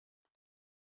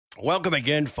Welcome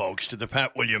again, folks, to the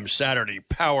Pat Williams Saturday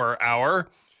Power Hour,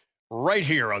 right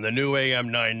here on the new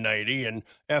AM 990 and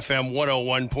FM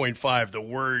 101.5, The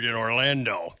Word in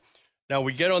Orlando. Now,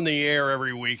 we get on the air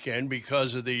every weekend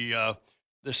because of the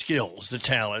skills, the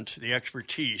talent, the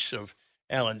expertise of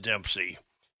Alan Dempsey.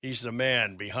 He's the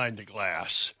man behind the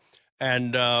glass.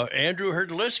 And Andrew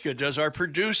Herdliska does our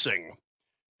producing.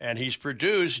 And he's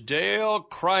produced Dale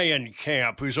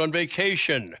Kreienkamp, who's on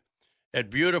vacation at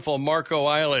beautiful Marco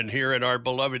Island here in our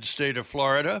beloved state of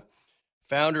Florida,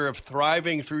 founder of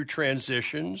Thriving Through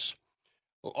Transitions,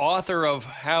 author of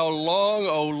How Long,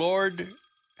 O Lord,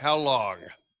 How Long?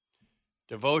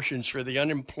 Devotions for the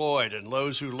Unemployed and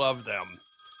Those Who Love Them.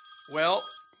 Well,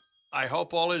 I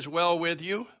hope all is well with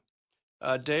you.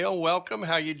 Dale, welcome.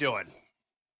 How you doing?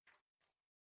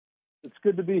 It's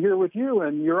good to be here with you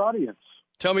and your audience.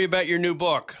 Tell me about your new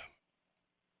book.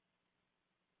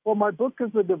 Well, my book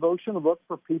is a devotional book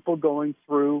for people going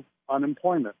through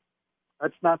unemployment.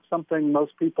 That's not something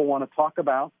most people want to talk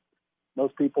about.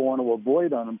 Most people want to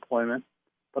avoid unemployment.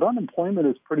 But unemployment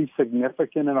is pretty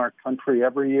significant in our country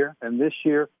every year. And this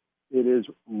year, it is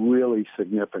really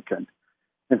significant.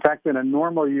 In fact, in a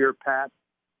normal year, Pat,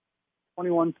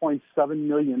 21.7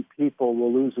 million people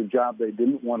will lose a job they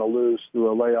didn't want to lose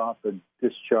through a layoff, a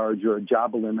discharge, or a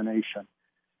job elimination.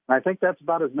 And I think that's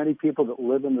about as many people that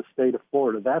live in the state of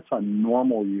Florida. That's a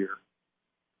normal year.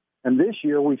 And this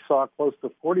year we saw close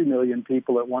to 40 million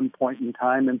people at one point in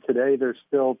time, and today there's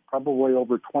still probably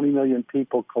over 20 million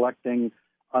people collecting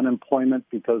unemployment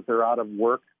because they're out of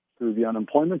work through the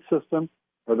unemployment system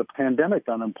or the pandemic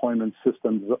unemployment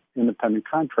systems of independent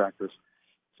contractors.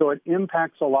 So it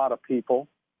impacts a lot of people,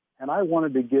 and I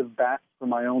wanted to give back from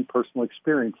my own personal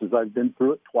experiences. I've been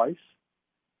through it twice.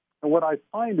 And what I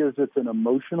find is it's an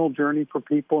emotional journey for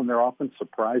people, and they're often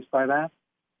surprised by that.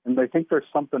 And they think there's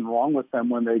something wrong with them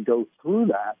when they go through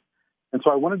that. And so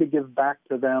I wanted to give back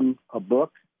to them a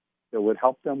book that would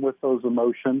help them with those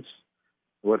emotions,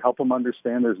 that would help them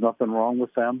understand there's nothing wrong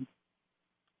with them,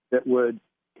 that would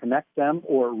connect them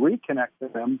or reconnect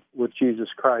them with Jesus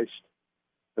Christ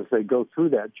as they go through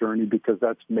that journey, because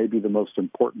that's maybe the most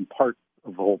important part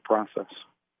of the whole process.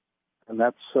 And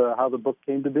that's how the book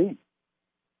came to be.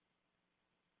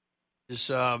 There's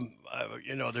so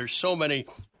many,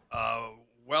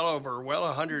 well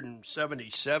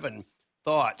 177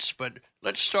 thoughts, but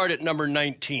let's start at number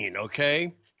 19,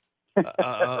 okay?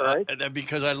 Right.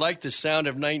 Because I like the sound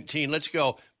of 19. Let's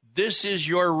go. This is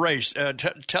your race.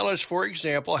 Tell us, for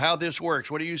example, how this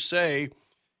works. What do you say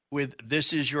with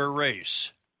this is your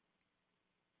race?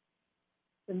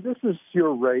 And this is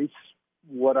your race.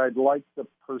 What I'd like the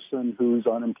person who's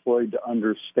unemployed to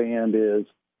understand is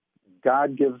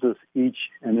God gives us each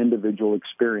an individual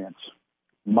experience.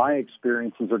 My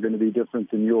experiences are going to be different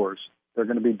than yours. They're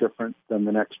going to be different than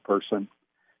the next person.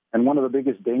 And one of the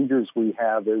biggest dangers we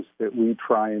have is that we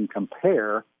try and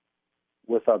compare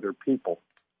with other people.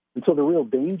 And so the real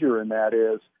danger in that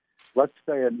is, let's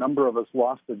say a number of us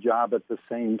lost a job at the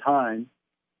same time.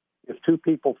 If two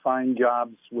people find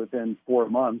jobs within 4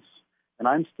 months and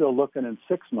I'm still looking in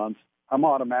 6 months, I'm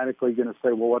automatically going to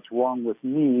say, well, what's wrong with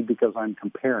me because I'm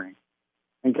comparing?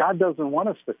 And God doesn't want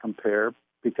us to compare,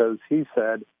 because he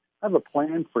said, I have a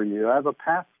plan for you. I have a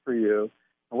path for you,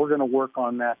 and we're going to work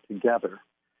on that together.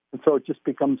 And so it just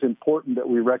becomes important that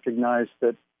we recognize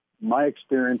that my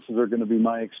experiences are going to be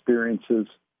my experiences,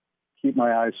 keep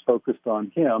my eyes focused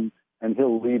on him, and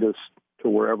he'll lead us to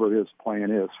wherever his plan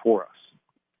is for us.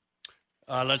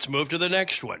 Let's move to the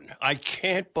next one. I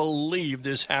can't believe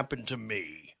this happened to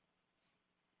me.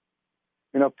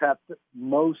 You know, Pat,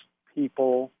 most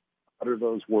people utter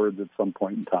those words at some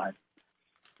point in time.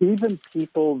 Even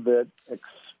people that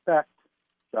expect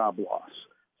job loss.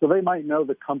 So they might know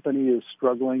the company is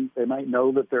struggling. They might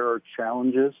know that there are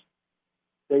challenges.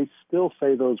 They still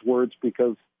say those words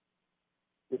because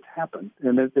it's happened,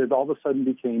 and it all of a sudden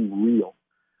became real.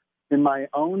 In my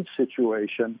own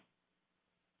situation,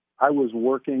 I was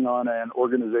working on an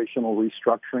organizational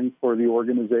restructuring for the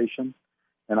organization,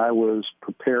 and I was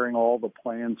preparing all the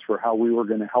plans for how we were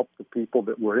going to help the people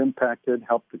that were impacted,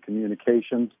 help the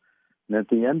communications. And at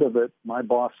the end of it, my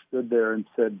boss stood there and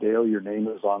said, Dale, your name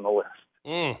is on the list.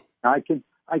 I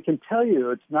can tell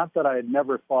you, it's not that I had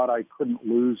never thought I couldn't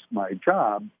lose my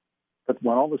job, but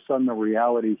when all of a sudden the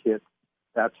reality hit,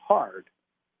 that's hard.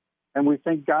 And we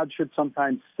think God should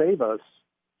sometimes save us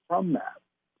from that.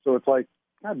 So it's like,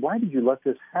 God, why did you let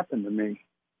this happen to me?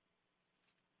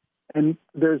 And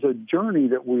there's a journey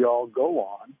that we all go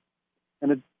on,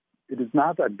 and it is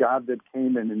not a God that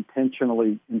came and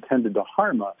intentionally intended to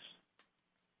harm us.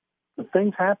 But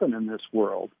things happen in this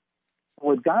world.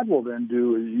 What God will then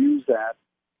do is use that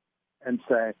and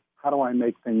say, how do I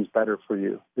make things better for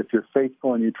you? If you're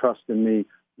faithful and you trust in me,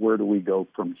 where do we go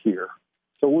from here?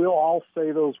 So we'll all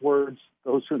say those words.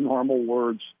 Those are normal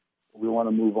words. We want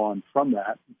to move on from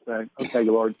that and say, okay,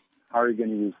 Lord, how are you going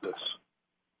to use this?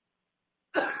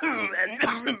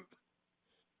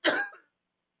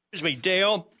 Excuse me,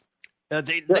 Dale.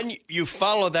 Then you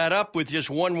follow that up with just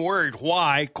one word,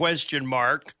 why, ?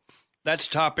 That's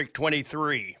topic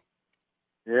 23.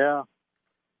 Yeah.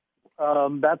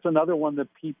 That's another one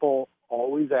that people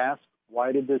always ask,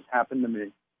 why did this happen to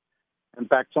me? In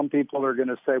fact, some people are going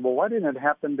to say, well, why didn't it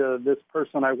happen to this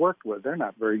person I worked with? They're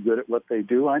not very good at what they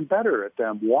do. I'm better at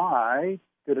them. Why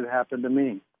did it happen to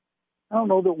me? I don't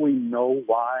know that we know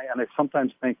why, and I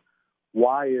sometimes think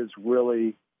why is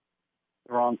really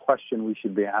the wrong question we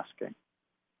should be asking.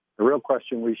 The real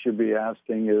question we should be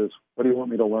asking is, what do you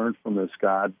want me to learn from this,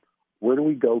 God? Where do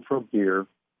we go from here?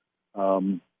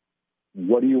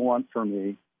 What do you want from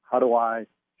me? How do I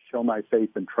show my faith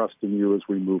and trust in you as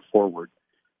we move forward?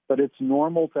 But it's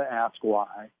normal to ask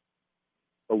why,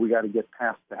 but we got to get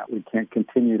past that. We can't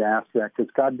continue to ask that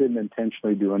because God didn't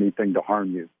intentionally do anything to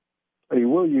harm you, but he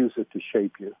will use it to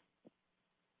shape you.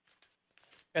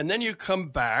 And then you come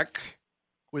back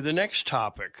with the next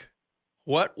topic.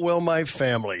 What will my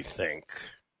family think?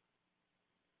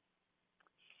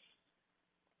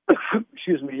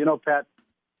 Excuse me. You know, Pat,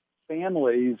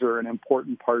 families are an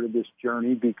important part of this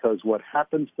journey because what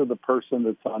happens to the person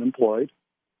that's unemployed,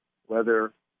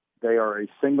 whether they are a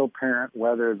single parent,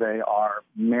 whether they are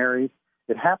married,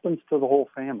 it happens to the whole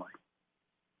family.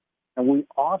 And we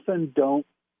often don't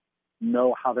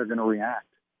know how they're going to react.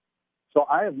 So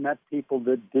I have met people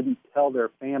that didn't tell their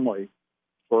family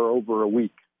for over a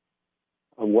week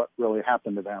of what really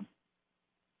happened to them.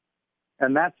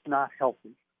 And that's not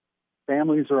healthy.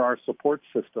 Families are our support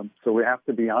system, so we have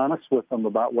to be honest with them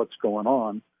about what's going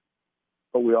on,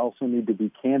 but we also need to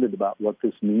be candid about what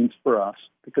this means for us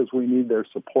because we need their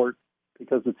support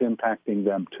because it's impacting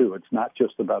them too. It's not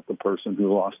just about the person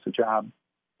who lost a job.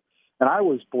 And I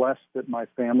was blessed that my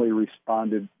family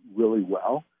responded really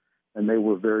well, and they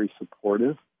were very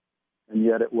supportive, and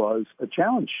yet it was a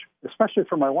challenge, especially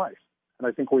for my wife. And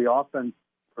I think we often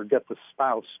forget the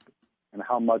spouse and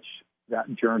how much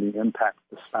that journey impacts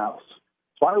the spouse.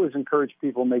 So I always encourage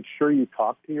people, make sure you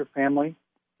talk to your family.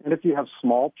 And if you have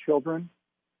small children,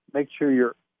 make sure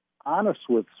you're honest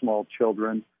with small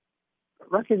children.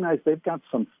 But recognize they've got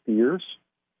some fears.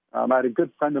 I had a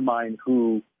good friend of mine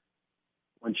who,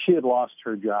 when she had lost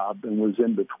her job and was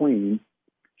in between,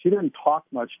 she didn't talk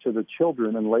much to the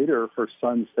children. And later her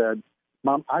son said,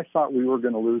 Mom, I thought we were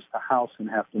going to lose the house and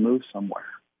have to move somewhere.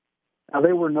 Now,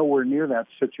 they were nowhere near that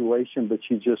situation, but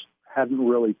she just hadn't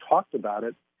really talked about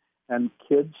it. And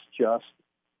kids just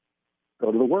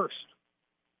go to the worst.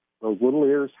 Those little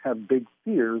ears have big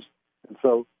fears. And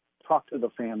so talk to the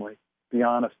family, be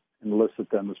honest, and elicit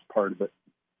them as part of it.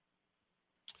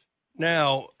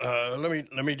 Now,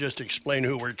 let me just explain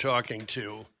who we're talking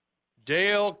to.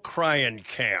 Dale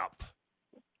Kreienkamp.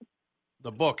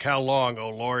 The book, How Long, O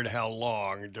Lord, How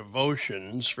Long?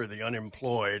 Devotions for the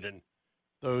Unemployed and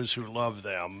Those Who Love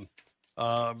Them.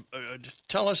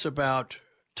 Tell us about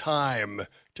Time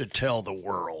to Tell the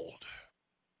World.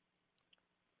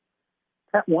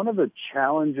 One of the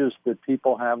challenges that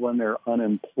people have when they're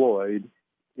unemployed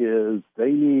is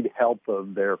they need help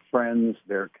of their friends,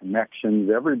 their connections,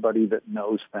 everybody that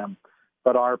knows them.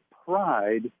 But our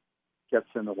pride gets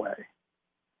in the way.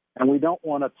 And we don't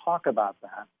want to talk about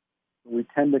that. We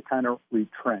tend to kind of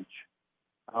retrench.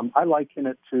 I liken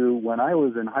it to when I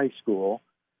was in high school,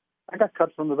 I got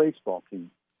cut from the baseball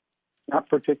team. Not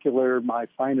particularly my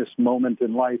finest moment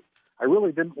in life. I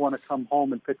really didn't want to come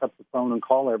home and pick up the phone and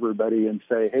call everybody and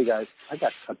say, hey, guys, I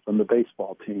got cut from the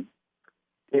baseball team.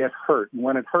 It hurt. And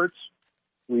when it hurts,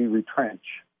 we retrench.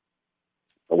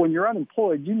 But when you're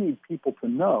unemployed, you need people to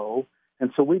know.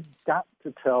 And so we've got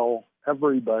to tell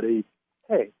everybody,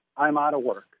 hey, I'm out of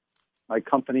work. My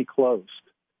company closed.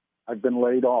 I've been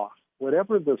laid off.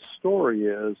 Whatever the story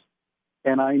is,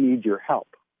 and I need your help.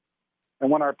 And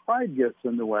when our pride gets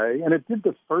in the way, and it did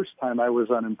the first time I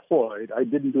was unemployed, I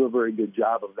didn't do a very good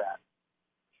job of that.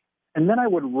 And then I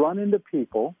would run into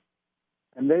people,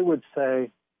 and they would say,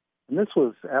 and this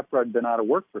was after I'd been out of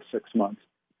work for 6 months,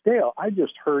 Dale, I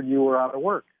just heard you were out of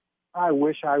work. I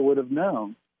wish I would have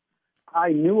known. I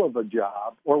knew of a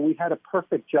job, or we had a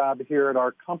perfect job here at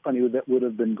our company that would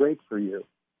have been great for you.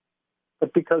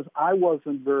 But because I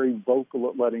wasn't very vocal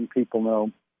at letting people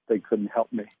know, they couldn't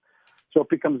help me. So it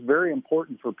becomes very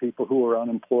important for people who are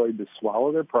unemployed to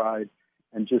swallow their pride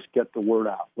and just get the word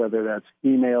out, whether that's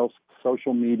emails,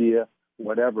 social media,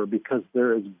 whatever, because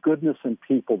there is goodness in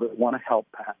people that want to help,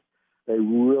 Pat. They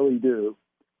really do.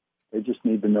 They just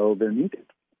need to know they're needed.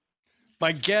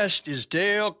 My guest is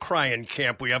Dale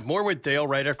Kreienkamp. We have more with Dale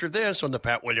right after this on the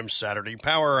Pat Williams Saturday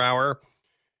Power Hour.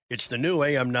 It's the new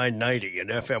AM 990 and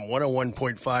FM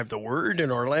 101.5 The Word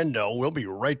in Orlando. We'll be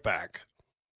right back.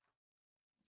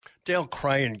 Dale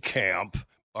Kreienkamp,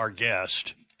 our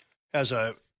guest, has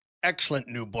an excellent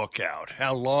new book out,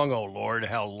 How Long, O Lord,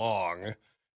 How Long?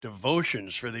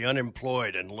 Devotions for the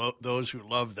Unemployed and Those Who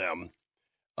Love Them.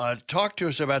 Talk to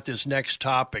us about this next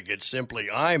topic. It's simply,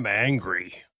 I'm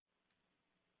angry.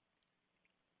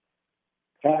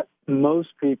 Pat, most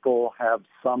people have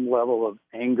some level of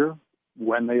anger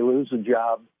when they lose a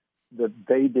job that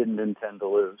they didn't intend to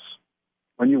lose.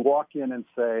 When you walk in and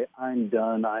say, I'm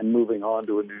done, I'm moving on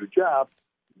to a new job,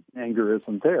 anger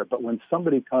isn't there. But when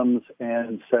somebody comes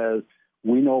and says,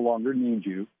 we no longer need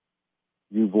you,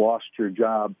 you've lost your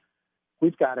job,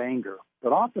 we've got anger.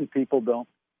 But often people don't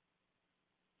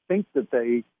think that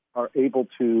they are able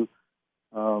to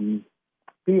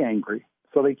be angry.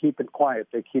 So they keep it quiet.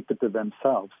 They keep it to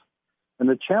themselves. And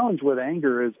the challenge with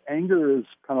anger is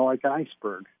kind of like an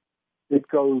iceberg. It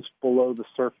goes below the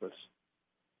surface.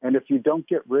 And if you don't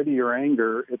get rid of your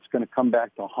anger, it's going to come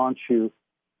back to haunt you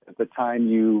at the time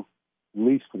you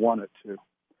least want it to.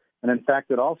 And in fact,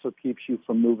 it also keeps you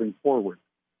from moving forward.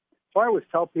 So I always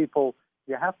tell people,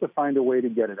 you have to find a way to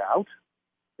get it out.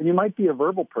 And you might be a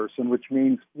verbal person, which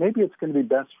means maybe it's going to be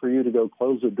best for you to go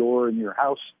close a door in your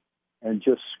house and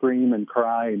just scream and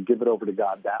cry and give it over to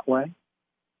God that way.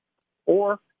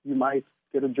 Or you might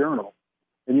get a journal,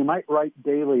 and you might write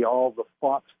daily all the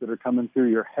thoughts that are coming through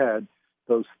your head,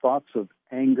 those thoughts of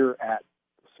anger at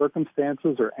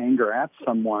circumstances or anger at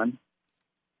someone,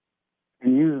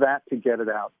 and use that to get it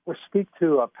out. Or speak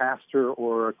to a pastor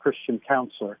or a Christian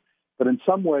counselor. But in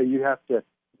some way, you have to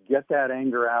get that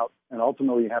anger out, and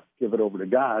ultimately you have to give it over to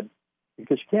God,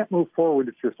 because you can't move forward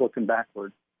if you're looking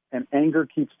backward. And anger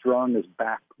keeps drawing us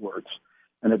backwards,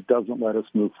 and it doesn't let us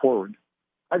move forward.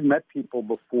 I've met people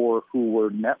before who were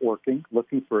networking,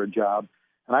 looking for a job,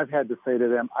 and I've had to say to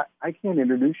them, I can't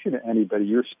introduce you to anybody.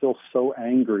 You're still so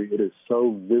angry. It is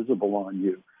so visible on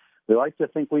you. We like to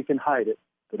think we can hide it,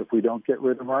 but if we don't get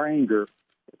rid of our anger,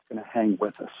 it's going to hang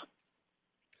with us.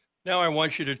 Now I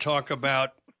want you to talk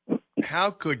about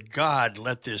how could God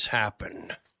let this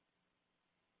happen?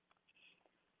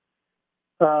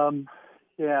 God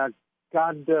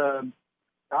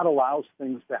allows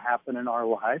things to happen in our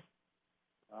life.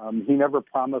 He never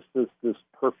promised us this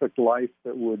perfect life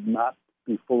that would not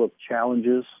be full of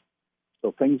challenges.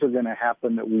 So things are going to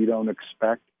happen that we don't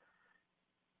expect.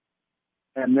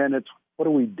 And then it's, what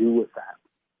do we do with that?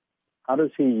 How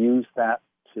does he use that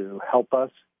to help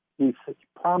us? He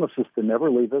promises to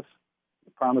never leave us.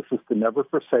 He promises to never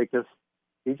forsake us.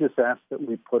 He just asks that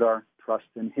we put our trust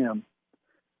in him.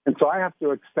 And so I have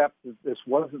to accept that this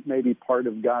wasn't maybe part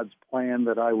of God's plan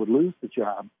that I would lose the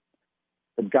job,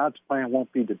 but God's plan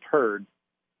won't be deterred.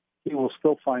 He will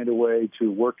still find a way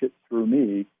to work it through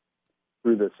me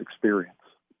through this experience.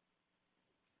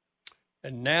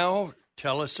 And now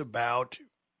tell us about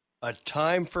a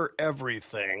time for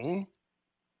everything.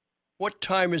 What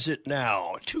time is it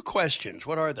now? 2 questions.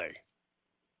 What are they?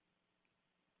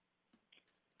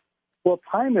 Well,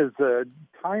 time is a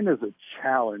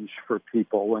challenge for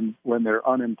people when they're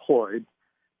unemployed.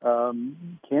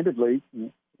 Candidly,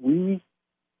 we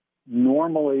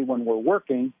normally, when we're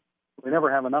working, we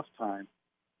never have enough time.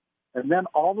 And then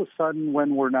all of a sudden,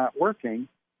 when we're not working,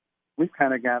 we've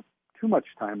kind of got too much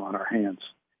time on our hands.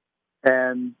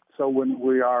 And so when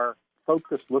we are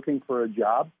focused looking for a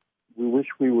job, we wish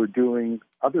we were doing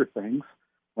other things.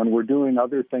 When we're doing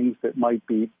other things that might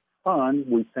be fun,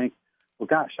 we think, well,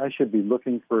 gosh, I should be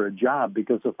looking for a job,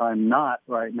 because if I'm not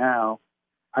right now,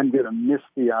 I'm going to miss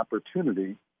the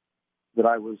opportunity that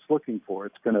I was looking for.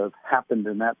 It's going to have happened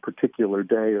in that particular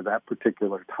day or that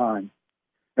particular time.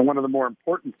 And one of the more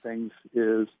important things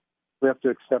is we have to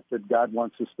accept that God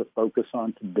wants us to focus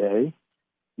on today,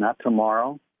 not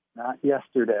tomorrow, not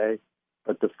yesterday,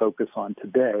 but to focus on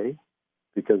today,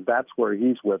 because that's where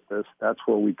he's with us. That's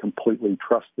where we completely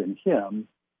trust in him.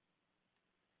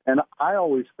 And I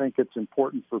always think it's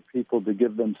important for people to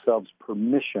give themselves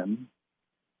permission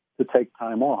to take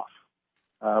time off.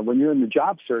 When you're in the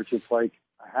job search, it's like,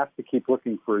 I have to keep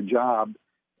looking for a job,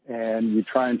 and you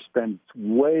try and spend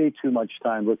way too much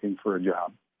time looking for a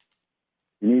job.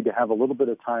 You need to have a little bit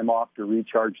of time off to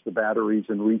recharge the batteries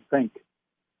and rethink,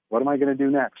 what am I going to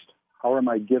do next? How are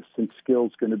my gifts and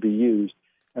skills going to be used?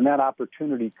 And that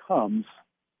opportunity comes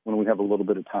when we have a little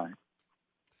bit of time.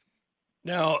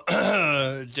 Now,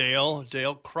 Dale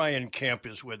Kreienkamp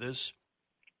is with us.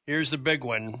 Here's the big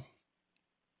one.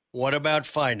 What about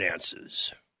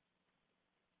finances?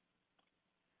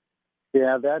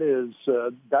 Yeah,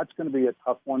 that's going to be a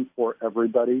tough one for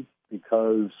everybody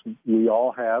because we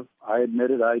all have, I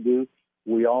admit it, I do,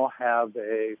 we all have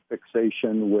a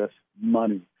fixation with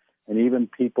money. And even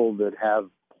people that have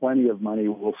plenty of money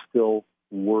will still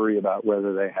worry about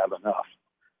whether they have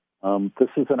enough. This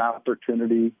is an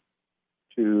opportunity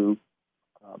to,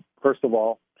 first of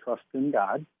all, trust in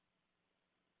God.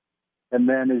 And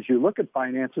then as you look at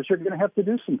finances, you're going to have to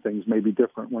do some things maybe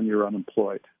different when you're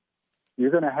unemployed.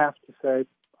 You're going to have to say,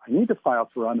 I need to file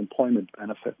for unemployment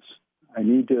benefits. I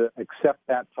need to accept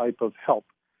that type of help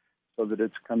so that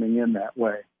it's coming in that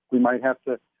way. We might have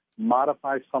to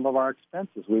modify some of our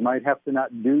expenses. We might have to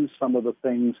not do some of the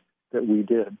things that we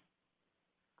did.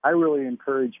 I really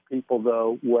encourage people,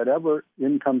 though, whatever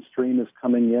income stream is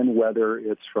coming in, whether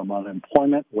it's from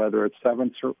unemployment, whether it's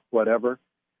severance or whatever,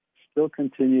 still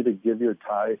continue to give your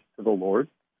tithe to the Lord.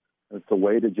 It's a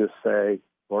way to just say,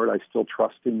 Lord, I still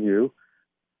trust in you.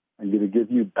 I'm going to give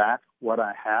you back what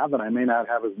I have, and I may not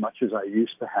have as much as I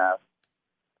used to have,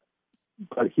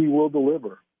 but he will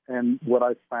deliver. And what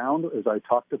I found as I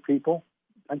talk to people,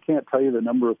 I can't tell you the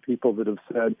number of people that have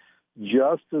said,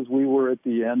 just as we were at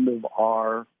the end of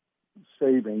our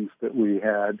savings that we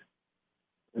had,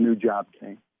 a new job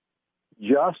came.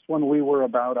 Just when we were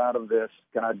about out of this,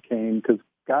 God came, because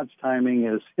God's timing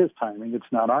is his timing.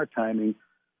 It's not our timing,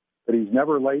 but he's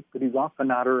never late, but he's often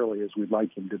not early as we'd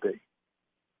like him to be.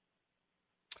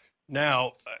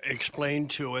 Now, explain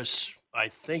to us, I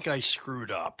think I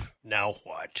screwed up. Now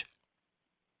what?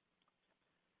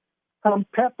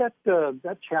 Pat,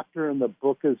 that chapter in the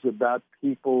book is about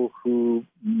people who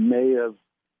may have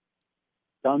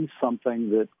done something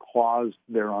that caused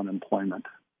their unemployment.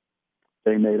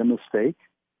 They made a mistake.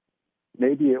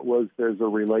 Maybe it was there's a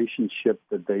relationship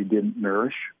that they didn't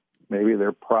nourish. Maybe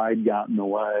their pride got in the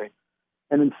way.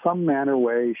 And in some manner,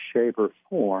 way, shape, or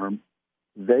form,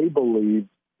 they believe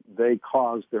they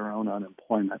caused their own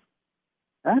unemployment.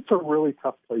 That's a really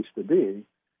tough place to be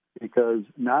because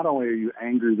not only are you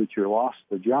angry that you lost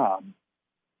the job,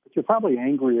 but you're probably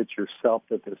angry at yourself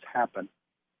that this happened.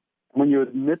 When you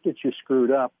admit that you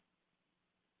screwed up,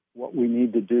 what we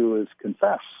need to do is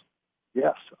confess.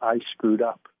 Yes, I screwed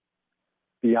up.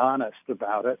 Be honest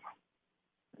about it.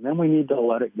 And then we need to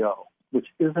let it go, which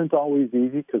isn't always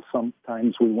easy because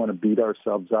sometimes we want to beat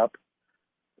ourselves up.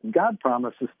 God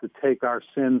promises to take our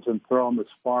sins and throw them as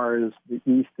far as the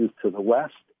east is to the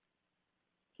west.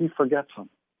 He forgets them.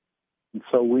 And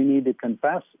so we need to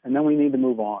confess, and then we need to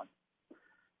move on.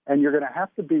 And you're going to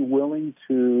have to be willing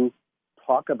to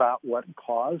talk about what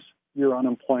caused your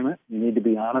unemployment. You need to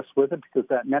be honest with it because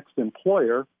that next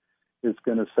employer is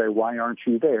going to say, why aren't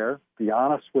you there? Be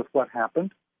honest with what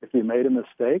happened. If you made a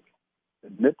mistake,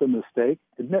 admit the mistake.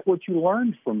 Admit what you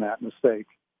learned from that mistake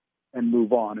and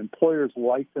move on. Employers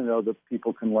like to know that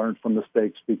people can learn from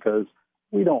mistakes because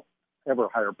we don't ever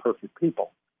hire perfect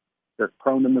people. They're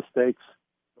prone to mistakes.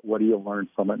 What do you learn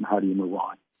from it and how do you move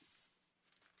on?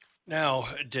 Now,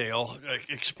 Dale,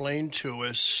 explain to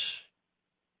us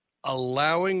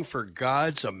allowing for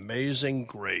God's amazing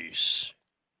grace,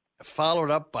 followed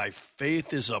up by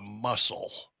faith is a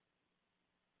muscle.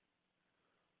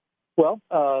 Well,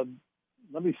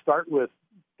 let me start with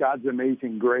God's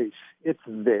amazing grace. It's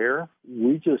there.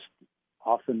 We just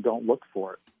often don't look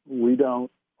for it. We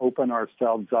don't open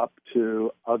ourselves up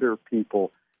to other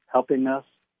people helping us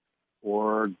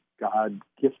or God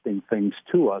gifting things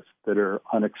to us that are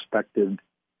unexpected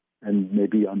and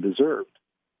maybe undeserved.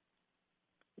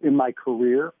 In my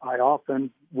career, I often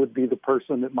would be the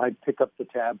person that might pick up the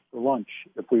tab for lunch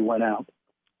if we went out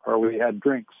or we had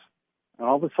drinks. And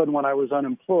all of a sudden, when I was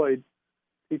unemployed,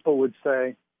 people would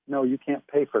say, no, you can't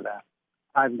pay for that.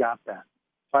 I've got that.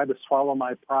 So I had to swallow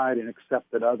my pride and accept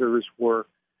that others were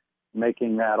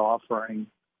making that offering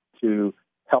to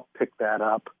help pick that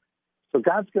up. So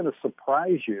God's going to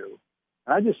surprise you.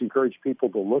 And I just encourage people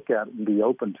to look at it and be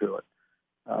open to it.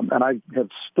 And I have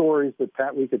stories that,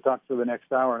 Pat, we could talk for the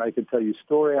next hour, and I could tell you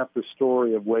story after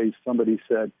story of ways somebody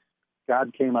said,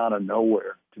 God came out of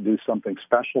nowhere to do something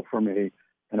special for me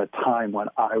in a time when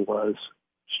I was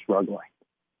struggling.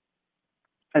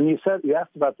 And you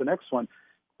asked about the next one.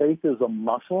 Faith is a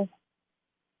muscle.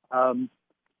 God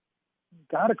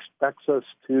expects us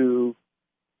to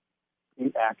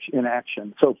be in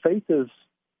action. So faith it's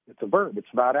a verb. It's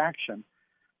about action.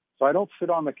 So I don't sit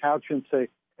on the couch and say,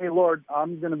 hey, Lord,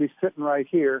 I'm going to be sitting right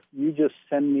here. You just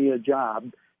send me a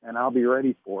job and I'll be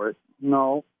ready for it.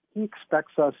 No, he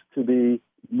expects us to be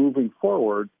moving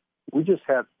forward. We just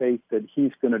have faith that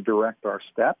he's going to direct our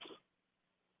steps.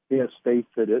 He has faith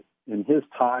that in his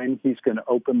time, he's going to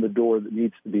open the door that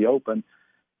needs to be open.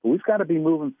 But we've got to be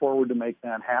moving forward to make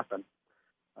that happen.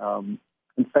 And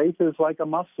faith is like a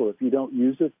muscle. If you don't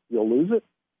use it, you'll lose it.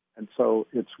 And so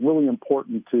it's really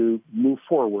important to move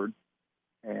forward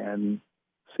and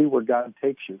see where God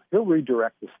takes you. He'll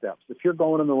redirect the steps. If you're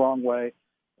going in the wrong way,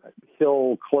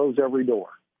 he'll close every door.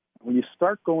 When you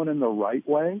start going in the right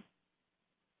way,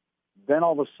 then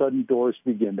all of a sudden doors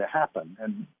begin to happen.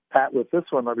 And Pat, with this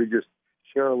one, let me just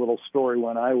share a little story.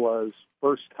 When I was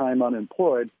first time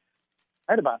unemployed,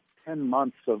 I had about 10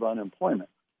 months of unemployment.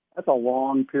 That's a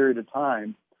long period of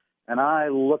time. And I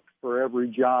looked for every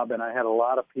job, and I had a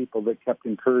lot of people that kept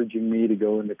encouraging me to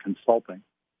go into consulting.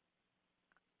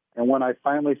 And when I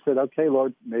finally said, okay,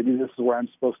 Lord, maybe this is where I'm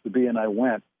supposed to be, and I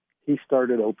went, he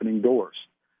started opening doors.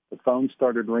 The phone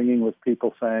started ringing with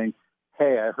people saying,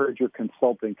 hey, I heard you're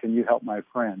consulting. Can you help my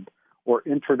friend? Or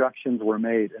introductions were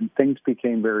made, and things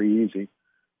became very easy.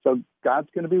 So God's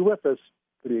going to be with us,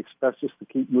 but he expects us to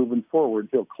keep moving forward.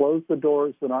 He'll close the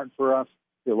doors that aren't for us.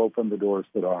 He'll open the doors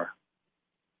that are.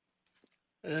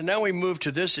 And now we move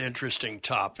to this interesting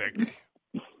topic.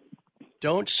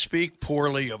 Don't speak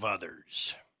poorly of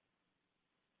others.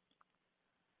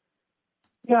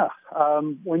 Yeah.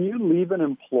 When you leave an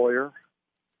employer,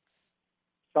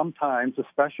 sometimes,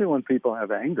 especially when people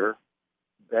have anger,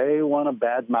 they want to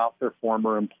badmouth their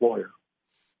former employer.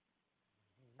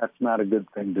 That's not a good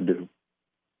thing to do.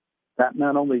 That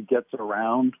not only gets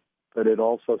around, but it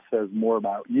also says more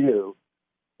about you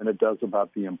than it does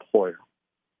about the employer.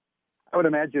 I would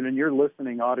imagine in your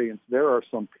listening audience, there are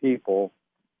some people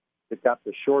that got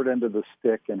the short end of the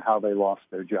stick in how they lost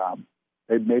their job.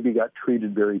 They maybe got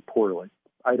treated very poorly.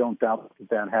 I don't doubt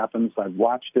that happens. I've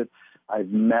watched it. I've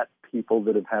met people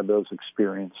that have had those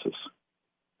experiences.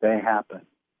 They happen.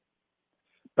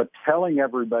 But telling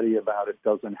everybody about it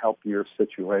doesn't help your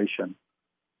situation.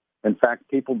 In fact,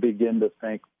 people begin to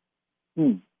think,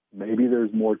 maybe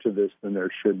there's more to this than there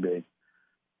should be.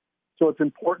 So it's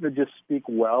important to just speak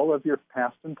well of your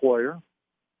past employer.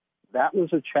 That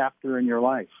was a chapter in your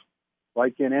life.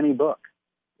 Like in any book,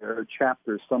 there are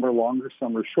chapters. Some are longer,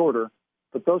 some are shorter.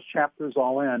 But those chapters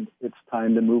all end. It's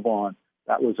time to move on.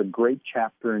 That was a great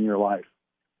chapter in your life.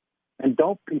 And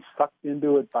don't be sucked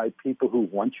into it by people who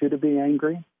want you to be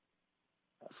angry.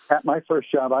 At my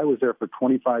first job, I was there for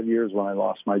 25 years when I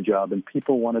lost my job, and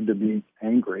people wanted to be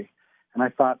angry. And I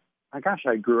thought, my gosh,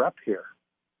 I grew up here.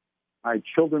 My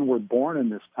children were born in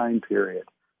this time period.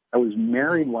 I was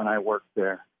married when I worked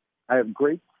there. I have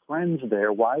great friends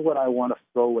there. Why would I want to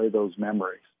throw away those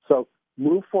memories? So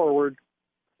move forward.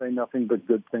 Say nothing but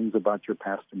good things about your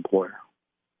past employer.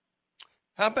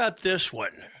 How about this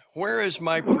one? Where is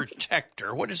my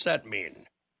protector? What does that mean?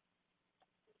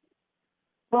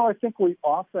 Well, I think we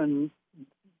often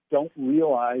don't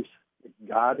realize that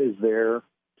God is there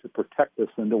to protect us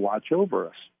and to watch over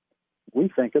us. We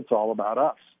think it's all about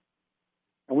us.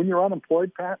 And when you're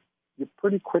unemployed, Pat, you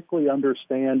pretty quickly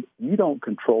understand you don't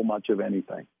control much of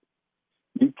anything.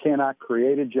 You cannot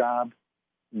create a job.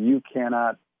 You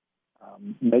cannot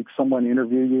make someone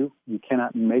interview you. You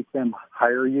cannot make them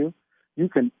hire you. You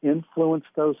can influence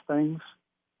those things.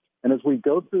 And as we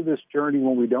go through this journey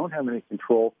when we don't have any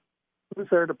control, who's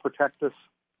there to protect us?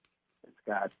 It's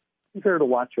God. He's there to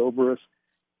watch over us.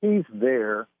 He's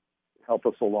there to help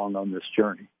us along on this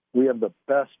journey. We have the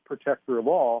best protector of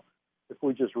all if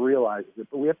we just realize it.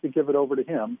 But we have to give it over to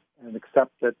him and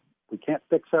accept that we can't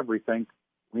fix everything.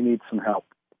 We need some help.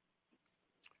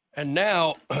 And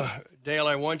now, Dale,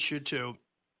 I want you to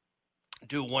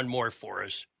do one more for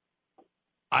us.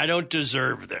 I don't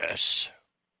deserve this.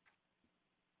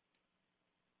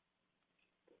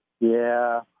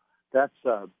 Yeah, that's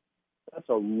a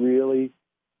really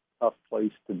tough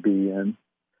place to be in,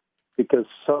 because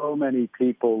so many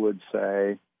people would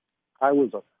say, I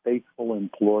was a faithful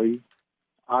employee.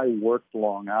 I worked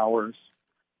long hours.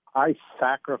 I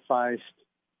sacrificed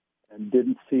and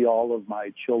didn't see all of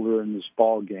my children's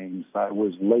ball games. I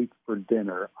was late for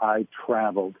dinner. I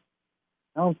traveled.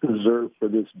 I don't deserve for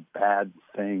this bad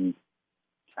thing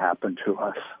to happen to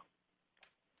us.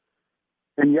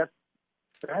 And yet,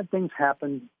 bad things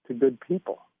happen to good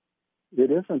people.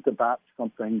 It isn't about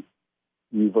something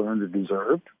you've earned or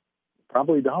deserved. You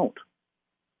probably don't.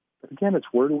 But again, it's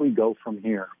where do we go from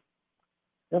here?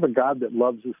 We have a God that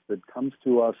loves us, that comes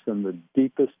to us in the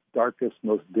deepest, darkest,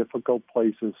 most difficult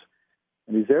places,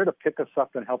 and he's there to pick us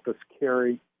up and help us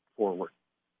carry forward.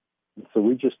 And so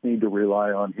we just need to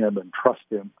rely on him and trust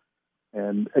him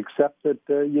and accept that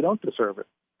you don't deserve it.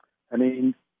 I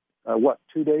mean,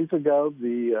 2 days ago,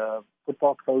 the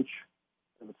football coach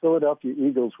of the Philadelphia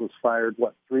Eagles was fired,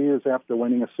 3 years after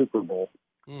winning a Super Bowl.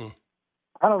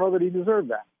 I don't know that he deserved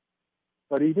that,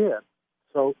 but he did.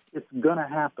 So it's going to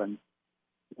happen.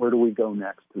 Where do we go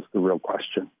next is the real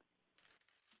question.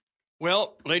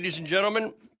 Well, ladies and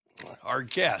gentlemen, our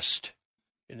guest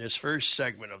in this first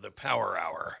segment of the Power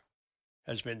Hour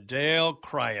has been Dale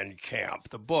Kreienkamp.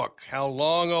 The book, How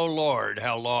Long, O Lord,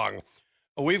 How Long?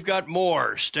 We've got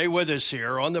more. Stay with us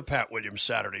here on the Pat Williams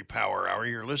Saturday Power Hour.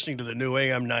 You're listening to the new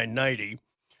AM 990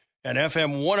 and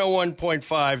FM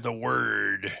 101.5, The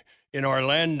Word in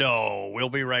Orlando. We'll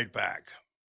be right back.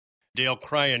 Dale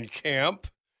Kreienkamp,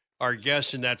 our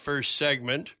guest in that first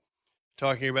segment,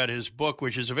 talking about his book,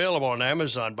 which is available on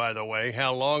Amazon, by the way,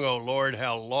 How Long, O Lord,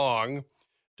 How Long?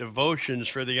 Devotions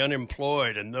for the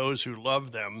Unemployed and Those Who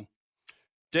Love Them.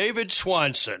 David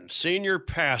Swanson, senior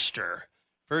pastor,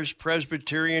 First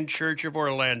Presbyterian Church of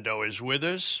Orlando, is with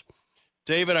us.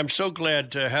 David, I'm so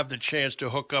glad to have the chance to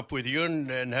hook up with you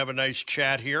and have a nice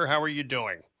chat here. How are you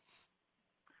doing?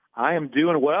 I am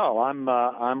doing well.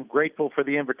 I'm grateful for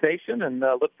the invitation and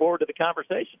look forward to the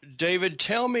conversation. David,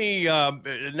 tell me, now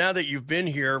that you've been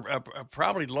here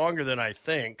probably longer than I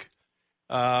think,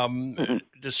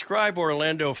 describe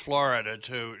Orlando, Florida,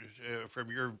 from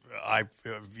your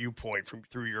viewpoint,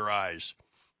 through your eyes.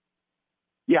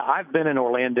 Yeah, I've been in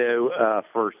Orlando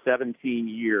for 17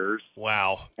 years.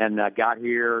 Wow! And got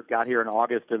here in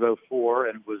August of 2004,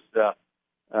 and was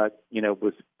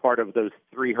part of those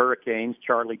three hurricanes,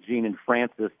 Charlie, Jean, and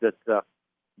Francis,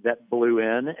 that blew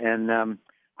in. And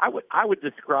I would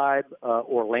describe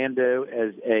Orlando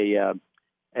as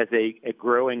a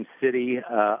growing city,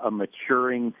 a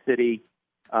maturing city.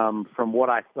 From what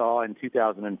I saw in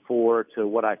 2004 to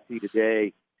what I see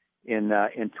today in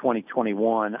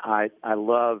 2021, I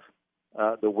love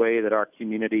the way that our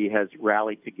community has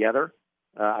rallied together.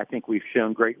 I think we've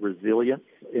shown great resilience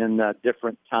in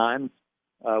different times.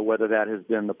 Whether that has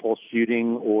been the Pulse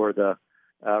shooting or the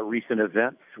recent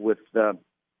events with the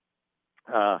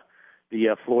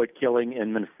Floyd killing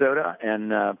in Minnesota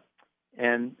and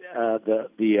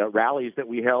the rallies that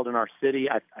we held in our city,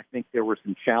 I think there were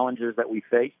some challenges that we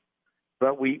faced,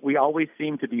 but we always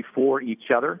seem to be for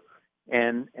each other.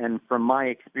 And from my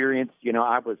experience,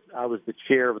 I was the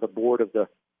chair of the board of the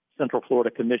Central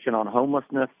Florida Commission on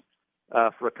Homelessness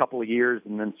for a couple of years,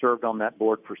 and then served on that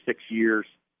board for 6 years.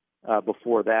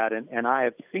 Before that, and I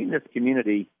have seen this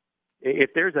community.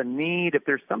 If there's a need, if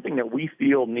there's something that we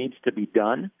feel needs to be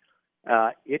done,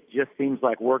 it just seems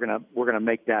like we're gonna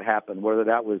make that happen. Whether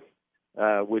that was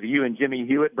with you and Jimmy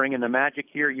Hewitt bringing the magic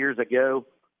here years ago,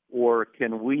 or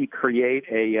can we create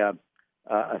a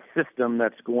system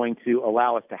that's going to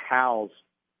allow us to house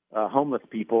homeless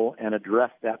people and address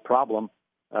that problem?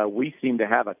 We seem to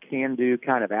have a can-do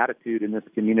kind of attitude in this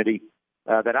community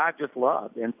that I've just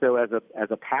loved. And so as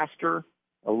a pastor,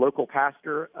 a local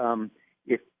pastor,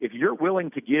 if you're willing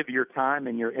to give your time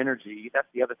and your energy, that's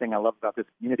the other thing I love about this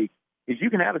community, is you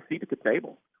can have a seat at the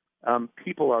table.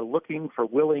 People are looking for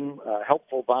willing,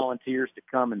 helpful volunteers to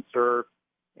come and serve.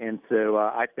 And so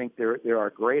I think there are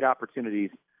great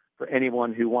opportunities for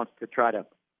anyone who wants to try to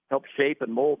help shape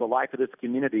and mold the life of this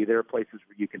community. There are places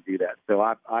where you can do that. So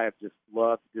I have just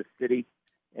loved this city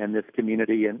and this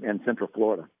community in Central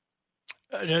Florida.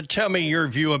 Tell me your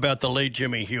view about the late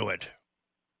Jimmy Hewitt.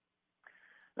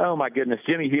 Oh, my goodness.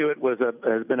 Jimmy Hewitt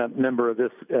has been a member of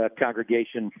this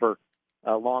congregation for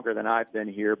longer than I've been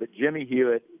here. But Jimmy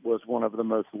Hewitt was one of the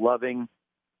most loving,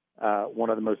 one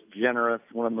of the most generous,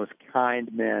 one of the most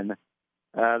kind men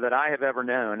that I have ever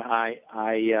known. I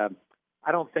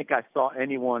don't think I saw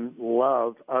anyone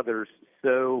love others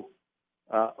so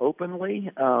openly,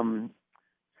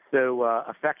 so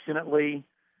affectionately.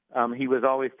 He was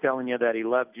always telling you that he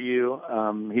loved you.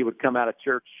 He would come out of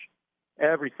church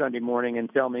every Sunday morning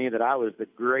and tell me that I was the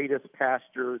greatest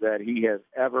pastor that he has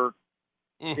ever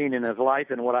seen in his life.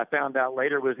 And what I found out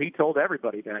later was he told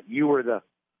everybody that you were the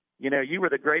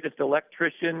greatest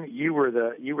electrician. You were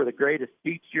the greatest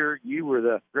teacher. You were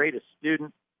the greatest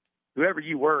student. Whoever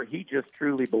you were, he just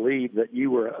truly believed that you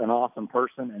were an awesome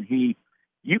person, and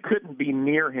you couldn't be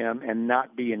near him and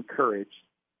not be encouraged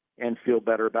and feel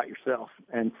better about yourself.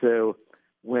 And so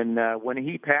when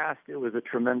he passed, it was a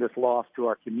tremendous loss to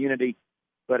our community.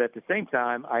 But at the same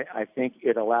time, I think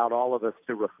it allowed all of us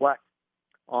to reflect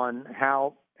on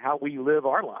how we live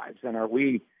our lives. And are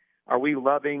we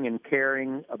loving and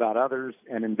caring about others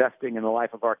and investing in the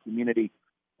life of our community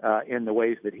in the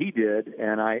ways that he did?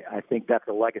 And I think that's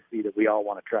a legacy that we all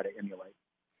want to try to emulate.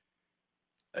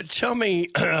 Tell me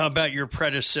about your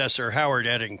predecessor, Howard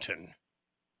Eddington.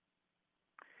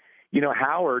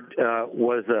 Howard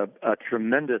was a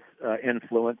tremendous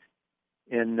influence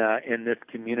in this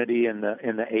community in the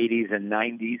 80s and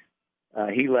 90s.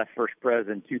 He left First Pres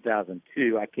in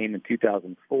 2002. I came in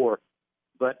 2004.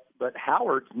 But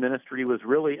Howard's ministry was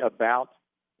really about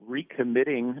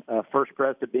recommitting First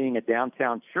Pres to being a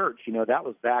downtown church. That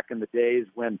was back in the days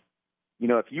when,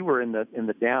 if you were in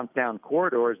the downtown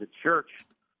corridors at church,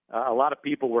 a lot of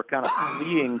people were kind of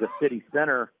fleeing the city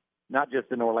center, not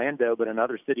just in Orlando, but in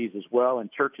other cities as well.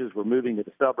 And churches were moving to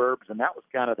the suburbs, and that was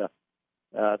kind of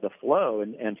the flow.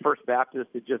 And First Baptist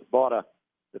had just bought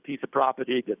the piece of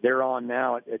property that they're on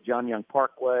now at John Young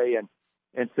Parkway,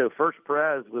 and so First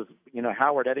Pres was,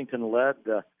 Howard Eddington led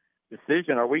the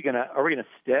decision: are we gonna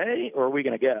stay or are we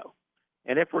gonna go?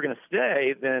 And if we're gonna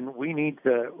stay, then we need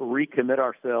to recommit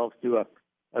ourselves to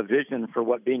a vision for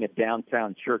what being a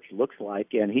downtown church looks like.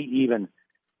 And he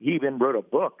even wrote a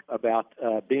book about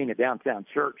being a downtown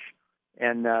church.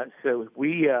 And so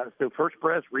First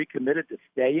Pres recommitted to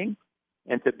staying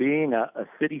and to being a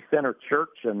city center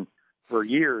church. And for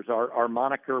years, our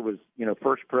moniker was,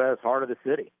 First Pres, heart of the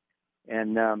city.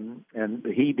 And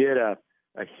he did a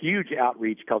huge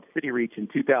outreach called City Reach in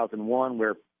 2001,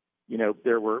 where,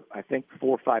 there were, I think, 4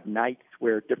 or 5 nights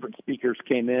where different speakers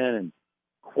came in and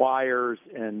choirs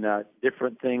and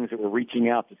different things that were reaching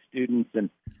out to students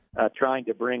and trying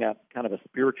to bring a kind of a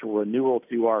spiritual renewal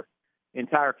to our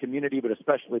entire community, but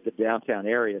especially the downtown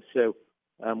area. So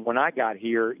when I got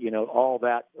here, all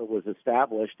that was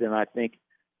established, and I think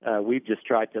we've just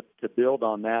tried to build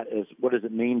on that as what does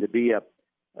it mean to be a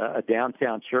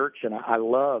downtown church. And I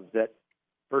love that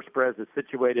First Pres is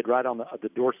situated right on the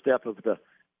doorstep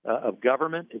of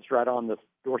government. It's right on the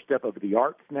doorstep of the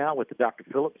arts now with the Dr.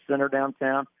 Phillips Center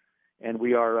downtown, and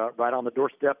we are right on the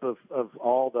doorstep of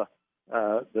all the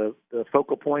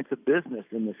focal points of business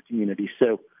in this community.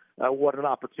 So what an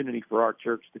opportunity for our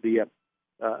church to be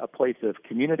a place of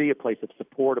community, a place of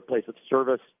support, a place of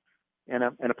service, and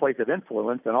a place of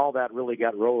influence, and all that really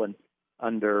got rolling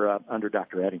under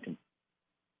Dr. Eddington.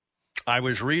 I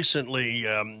was recently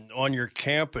on your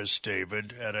campus,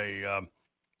 David, at a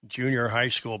junior high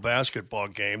school basketball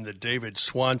game, the David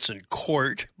Swanson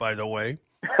court, by the way.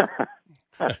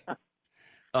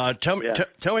 Tell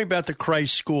me about the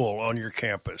Christ School on your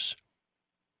campus.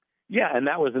 Yeah, and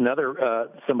that was another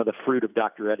some of the fruit of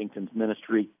Dr. Eddington's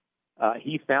ministry.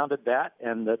 He founded that,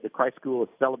 and the Christ School is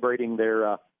celebrating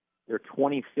their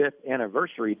 25th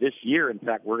anniversary this year. In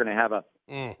fact, we're going to have a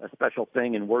special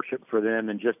thing in worship for them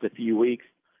in just a few weeks.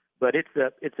 But it's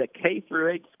a K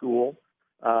through 8 school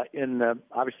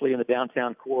obviously in the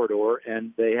downtown corridor,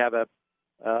 and they have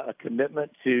a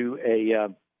commitment to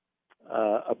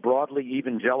a broadly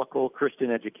evangelical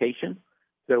Christian education.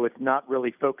 So it's not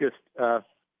really focused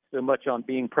so much on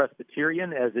being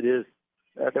Presbyterian as it is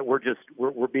that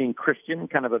we're being Christian,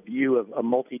 kind of a view of a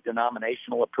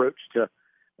multi-denominational approach to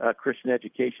Christian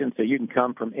education. So you can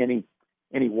come from any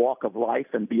walk of life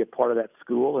and be a part of that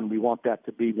school, and we want that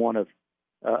to be one of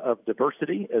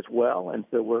diversity as well. And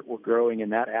so we're growing in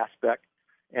that aspect,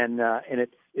 and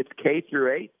it's K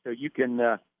through 8, so you can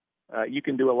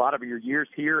do a lot of your years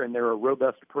here, and there are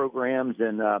robust programs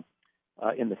in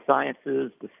the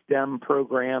sciences, the STEM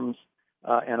programs,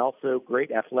 and also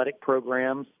great athletic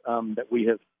programs that we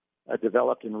have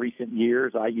developed in recent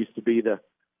years. I used to be the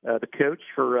coach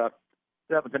for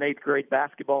 7th and 8th grade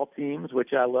basketball teams,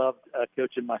 which I loved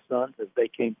coaching my sons as they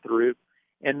came through.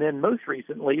 And then most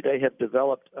recently, they have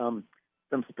developed some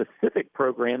specific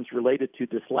programs related to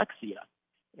dyslexia.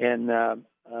 And,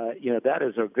 that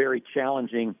is a very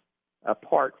challenging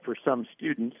part for some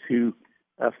students who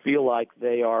feel like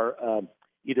they are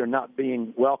either not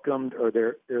being welcomed or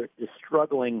they're just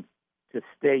struggling to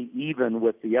stay even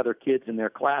with the other kids in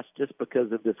their class just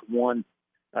because of this one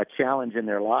challenge in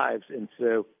their lives. And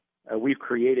so we've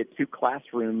created 2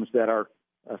 classrooms that are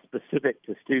specific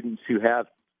to students who have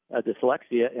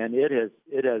dyslexia, and it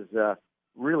has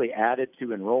really added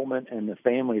to enrollment, and the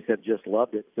families have just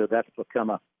loved it. So that's become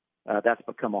a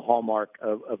hallmark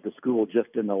of the school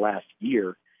just in the last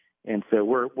year. And so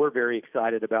we're very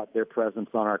excited about their presence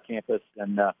on our campus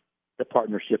and the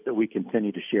partnership that we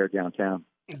continue to share downtown.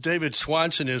 David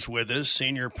Swanson is with us,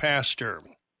 senior pastor,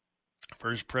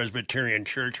 First Presbyterian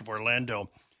Church of Orlando.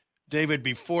 David,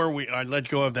 before I let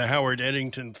go of the Howard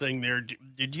Eddington thing there,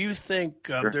 did you think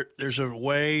Sure. There's a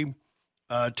way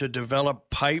to develop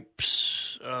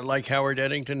pipes like Howard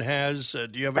Eddington has?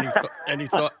 Do you have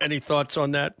any thoughts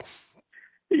on that?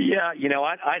 Yeah,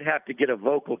 I'd have to get a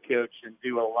vocal coach and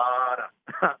do a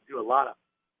lot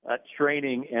of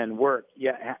training and work.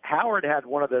 Yeah, Howard had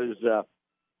one of those,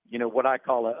 what I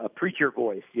call a preacher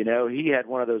voice. He had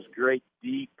one of those great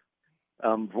deep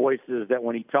voices that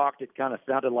when he talked, it kind of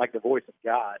sounded like the voice of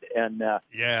God. And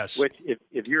yes, which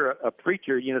if you're a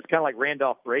preacher, it's kind of like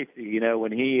Randolph Bracey,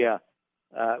 when he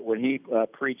when he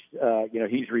preached.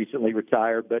 He's recently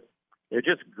retired, but they're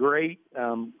just great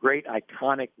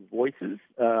iconic voices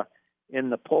in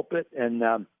the pulpit, and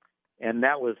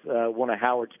that was one of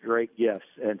Howard's great gifts.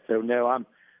 And so, no,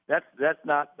 that's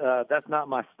not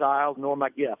my style nor my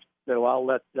gift. So I'll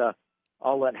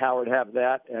let Howard have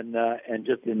that, and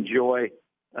just enjoy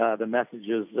the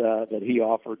messages that he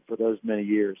offered for those many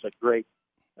years.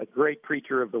 A great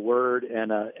preacher of the word,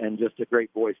 and just a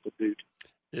great voice to boot.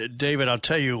 David, I'll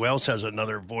tell you who else has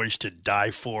another voice to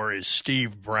die for is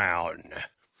Steve Brown.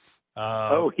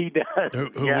 He does.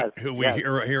 Who we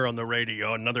hear on the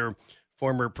radio, another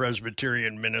former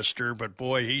Presbyterian minister, but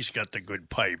boy, he's got the good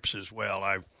pipes as well.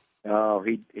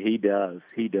 He does.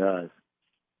 He does.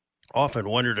 Often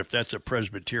wondered if that's a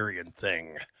Presbyterian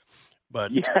thing,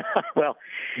 but yeah, well,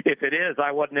 if it is,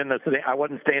 I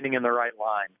wasn't standing in the right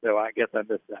line, so I guess I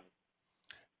missed that.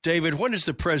 David, what does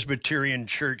the Presbyterian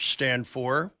Church stand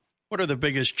for? What are the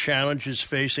biggest challenges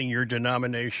facing your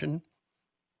denomination?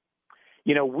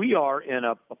 We are in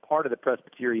a part of the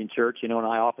Presbyterian Church, and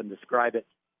I often describe it,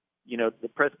 the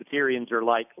Presbyterians are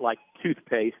like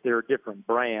toothpaste. There are different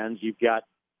brands. You've got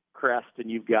Crest and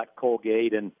you've got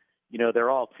Colgate, and, they're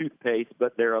all toothpaste,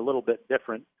 but they're a little bit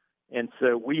different. And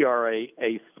so we are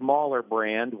a smaller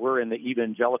brand. We're in the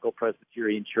Evangelical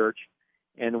Presbyterian Church,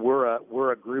 and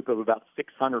we're a group of about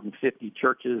 650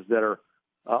 churches that are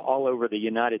all over the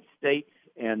United States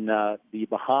and the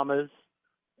Bahamas,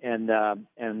 and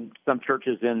some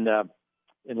churches in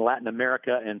Latin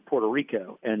America and Puerto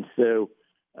Rico. And so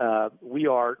we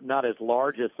are not as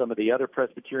large as some of the other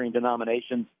Presbyterian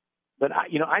denominations, but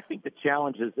I think the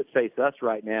challenges that face us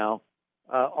right now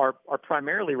are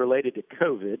primarily related to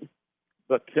COVID,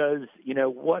 because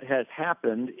what has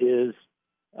happened is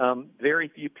very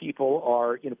few people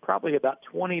are, probably about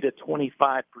 20 to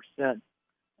 25%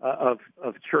 of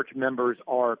church members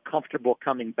are comfortable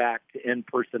coming back to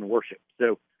in-person worship.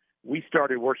 So we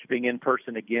started worshiping in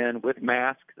person again with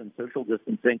masks and social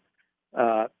distancing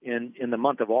in the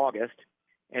month of August,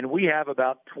 and we have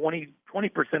about 20%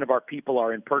 of our people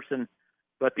are in person,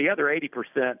 but the other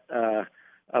 80%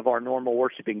 of our normal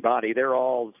worshiping body, they're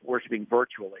all worshiping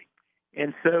virtually.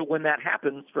 And so when that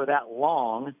happens for that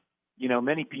long,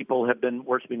 many people have been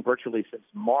worshiping virtually since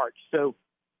March. So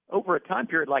over a time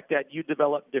period like that, you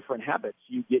develop different habits.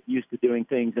 You get used to doing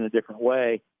things in a different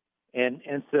way.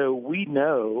 And so we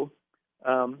know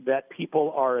that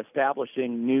people are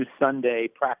establishing new Sunday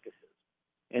practices.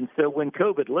 And so when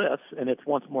COVID lifts and it's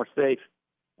once more safe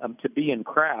to be in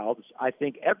crowds, I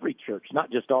think every church, not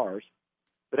just ours,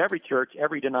 but every church,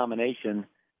 every denomination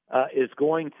is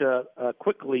going to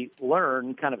quickly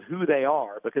learn kind of who they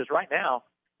are, because right now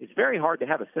it's very hard to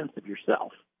have a sense of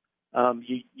yourself.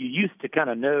 You used to kind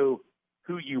of know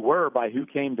who you were by who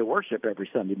came to worship every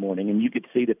Sunday morning, and you could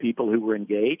see the people who were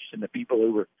engaged and the people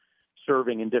who were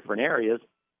serving in different areas.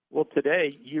 Well,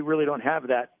 today you really don't have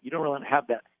that. You don't really have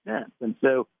that sense, and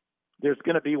so there's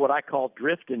going to be what I call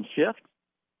drift and shift.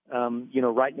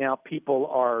 Right now people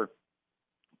are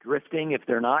drifting if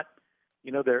they're not.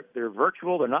 They're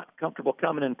virtual. They're not comfortable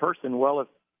coming in person. Well, if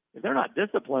they're not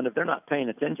disciplined, if they're not paying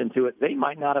attention to it, they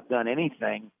might not have done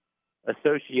anything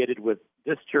associated with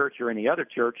this church or any other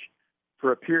church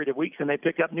for a period of weeks, and they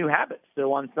pick up new habits.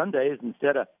 So on Sundays,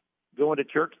 instead of going to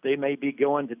church, they may be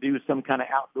going to do some kind of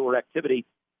outdoor activity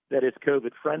that is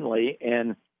COVID friendly,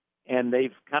 and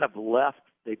they've kind of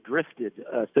they've drifted,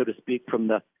 so to speak, from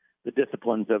the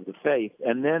disciplines of the faith.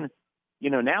 And then,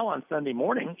 now on Sunday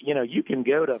morning, you can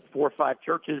go to 4 or 5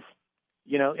 churches,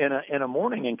 in a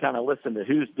morning and kind of listen to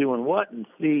who's doing what and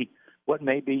see what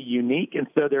may be unique. And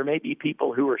so there may be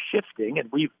people who are shifting,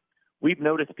 and we've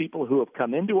noticed people who have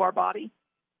come into our body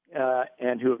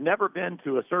and who have never been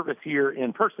to a service here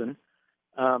in person,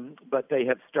 but they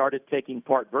have started taking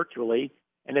part virtually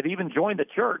and have even joined the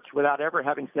church without ever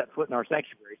having set foot in our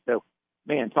sanctuary. So,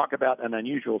 man, talk about an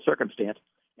unusual circumstance.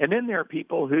 And then there are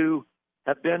people who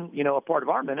have been, a part of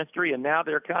our ministry, and now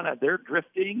they're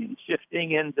drifting and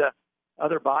shifting into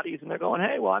other bodies, and they're going,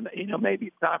 hey, well, maybe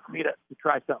it's time for me to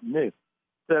try something new.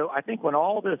 So I think when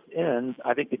all this ends,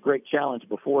 I think the great challenge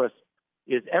before us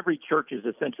is every church is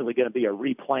essentially going to be a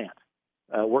replant.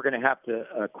 We're going to have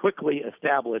to quickly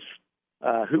establish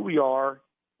who we are,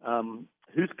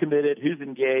 who's committed, who's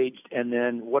engaged, and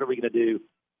then what are we going to do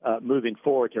moving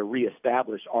forward to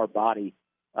reestablish our body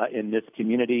in this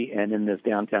community and in this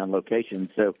downtown location.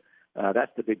 So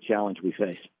that's the big challenge we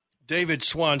face. David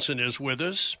Swanson is with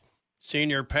us,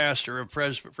 senior pastor of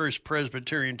First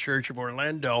Presbyterian Church of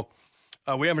Orlando.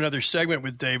 We have another segment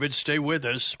with David. Stay with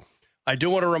us. I do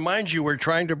want to remind you we're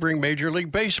trying to bring Major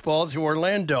League Baseball to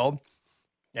Orlando.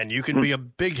 and you can be a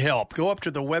big help. Go up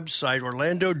to the website,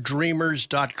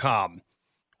 orlandodreamers.com,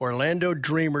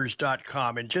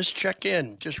 orlandodreamers.com, and just check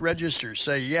in, just register.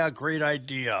 Say, yeah, great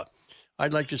idea.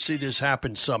 I'd like to see this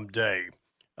happen someday.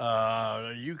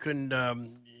 You can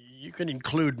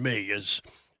include me as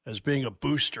being a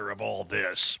booster of all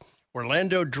this.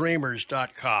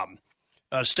 orlandodreamers.com.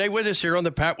 Stay with us here on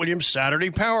the Pat Williams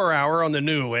Saturday Power Hour on the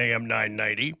new AM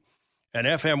 990 and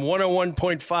FM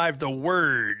 101.5 The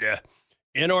Word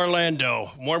in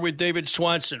Orlando. More with David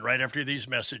Swanson right after these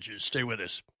messages. Stay with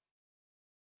us.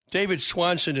 David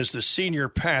Swanson is the senior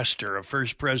pastor of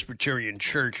First Presbyterian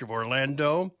Church of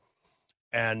Orlando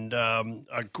and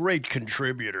a great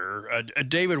contributor.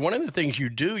 David, one of the things you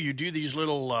do these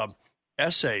little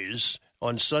essays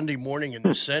on Sunday morning in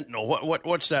the Sentinel.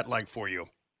 What's that like for you?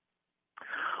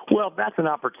 Well, that's an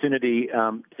opportunity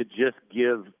to just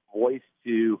give voice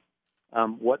to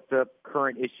what the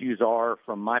current issues are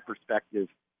from my perspective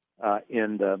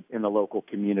in the local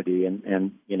community,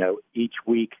 and each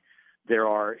week there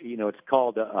are it's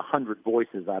called 100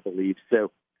 voices, I believe.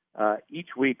 So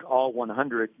each week, all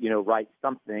 100 write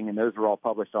something, and those are all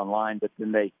published online. But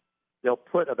then they'll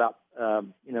put about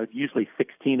usually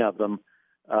 16 of them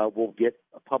will get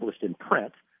published in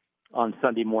print on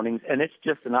Sunday mornings, and it's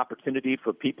just an opportunity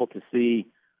for people to see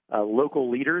local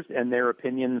leaders and their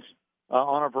opinions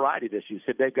on a variety of issues.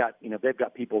 So they've got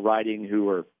people writing who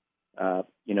are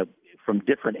from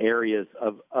different areas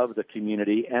of the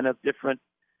community and of different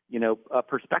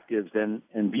perspectives and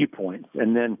viewpoints.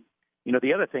 And then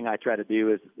the other thing I try to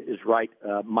do is write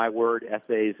my word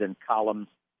essays and columns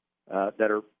that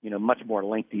are much more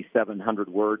lengthy, 700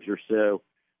 words or so.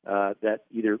 That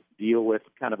either deal with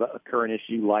kind of a current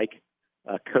issue like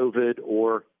COVID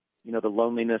or, the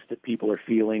loneliness that people are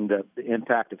feeling, the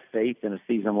impact of faith in a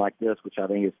season like this, which I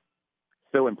think is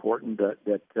so important that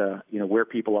where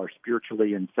people are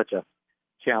spiritually in such a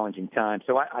challenging time.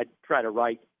 So I try to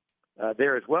write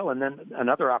there as well. And then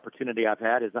another opportunity I've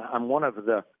had is I'm one of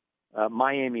the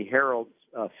Miami Herald's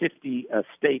 50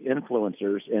 state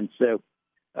influencers. And so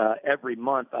every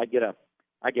month I get a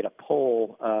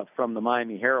poll from the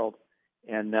Miami Herald,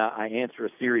 and I answer a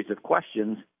series of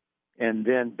questions, and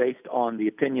then based on the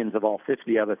opinions of all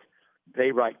 50 of us,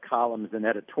 they write columns and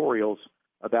editorials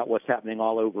about what's happening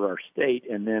all over our state,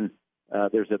 and then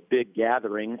there's a big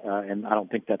gathering, and I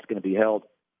don't think that's going to be held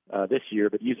this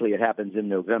year, but usually it happens in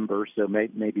November, so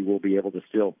maybe we'll be able to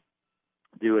still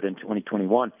do it in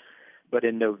 2021. But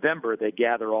in November, they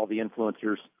gather all the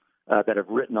influencers that have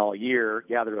written all year,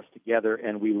 gather us together,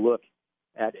 and we look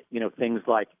at things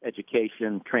like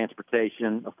education,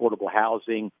 transportation, affordable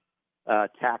housing,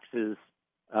 taxes,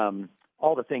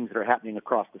 all the things that are happening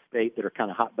across the state that are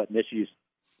kind of hot button issues,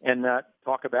 and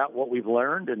talk about what we've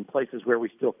learned and places where we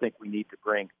still think we need to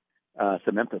bring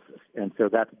some emphasis. And so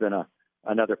that's been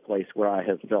another place where I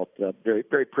have felt very,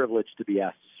 very privileged to be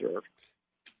asked to serve.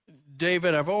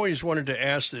 David, I've always wanted to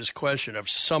ask this question of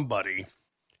somebody.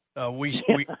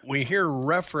 We hear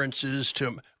references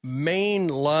to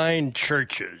mainline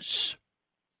churches.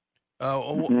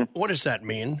 What does that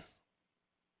mean?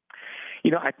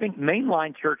 I think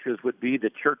mainline churches would be the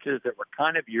churches that were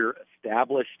kind of your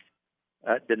established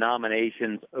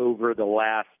denominations over the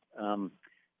last,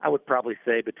 I would probably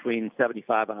say, between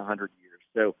 75 and 100 years.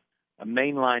 So a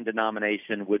mainline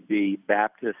denomination would be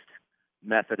Baptist,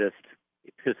 Methodist,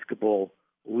 Episcopal,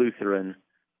 Lutheran,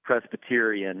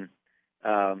 Presbyterian,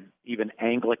 even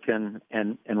Anglican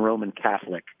and Roman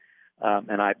Catholic.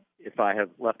 And if I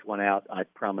have left one out, I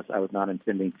promise I was not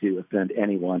intending to offend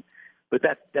anyone. But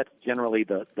that's generally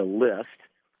the list.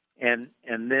 And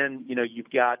then, you've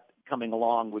got coming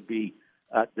along would be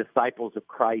Disciples of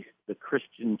Christ, the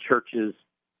Christian churches,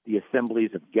 the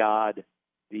Assemblies of God,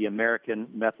 the American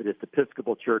Methodist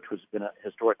Episcopal Church, which has been a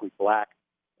historically black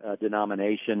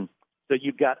denomination. So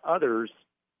you've got others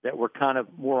that were kind of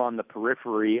more on the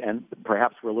periphery and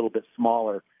perhaps were a little bit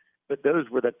smaller. But those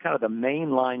were the kind of the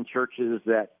mainline churches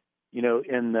that,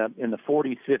 in the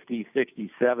 40s, 50s, 60s,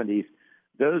 70s,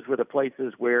 those were the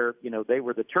places where, they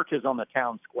were the churches on the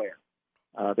town square.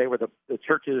 They were the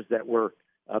churches that were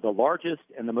the largest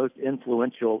and the most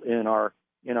influential in our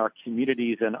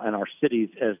communities and our cities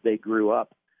as they grew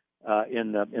up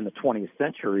in the 20th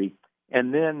century.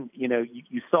 And then,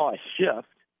 you saw a shift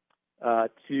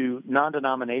to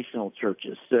non-denominational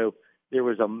churches. So there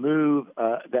was a move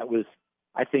that was,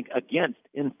 I think, against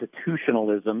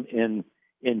institutionalism in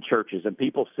churches. And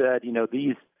people said,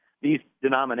 these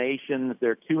denominations,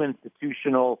 they're too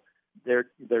institutional, they're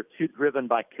too driven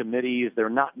by committees, they're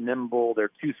not nimble, they're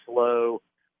too slow,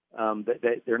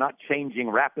 they're not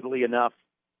changing rapidly enough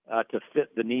to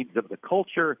fit the needs of the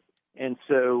culture. And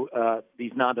so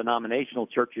these non-denominational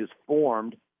churches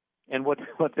formed. And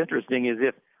what's interesting is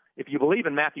if you believe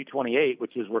in Matthew 28,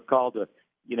 which is we're called to,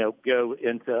 go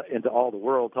into all the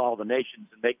world, to all the nations,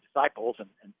 and make disciples and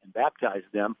baptize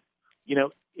them,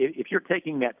 if you're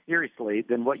taking that seriously,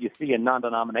 then what you see in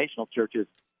non-denominational churches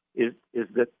is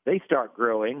that they start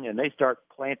growing and they start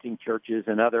planting churches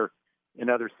in other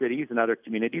cities and other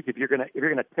communities. If you're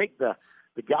gonna take the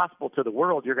gospel to the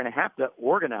world, you're going to have to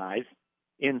organize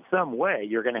in some way.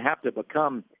 You're going to have to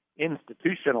become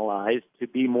institutionalized to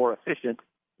be more efficient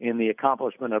in the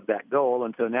accomplishment of that goal.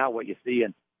 And so now what you see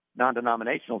in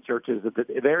non-denominational churches is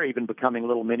that they're even becoming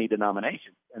little mini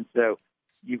denominations. And so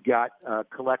you've got a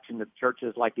collection of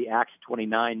churches like the Acts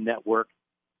 29 network.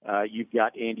 You've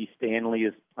got Andy Stanley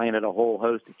has planted a whole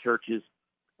host of churches.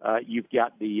 You've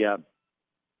got the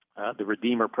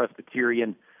Redeemer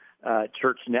Presbyterian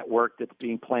Church network that's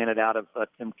being planted out of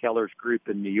Tim Keller's group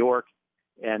in New York.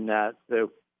 And so,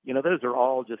 those are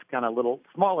all just kind of little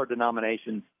smaller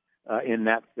denominations in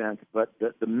that sense. But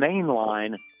the main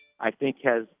line, I think,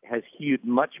 has hewed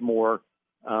much more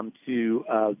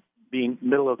to being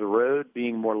middle of the road,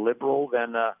 being more liberal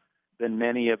than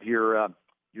many of your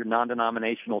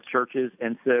non-denominational churches.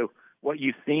 And so what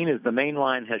you've seen is the main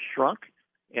line has shrunk,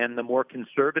 and the more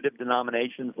conservative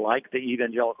denominations like the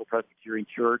Evangelical Presbyterian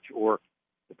Church or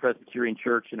the Presbyterian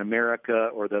Church in America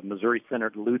or the Missouri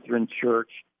Centered Lutheran Church,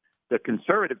 the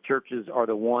conservative churches are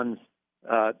the ones,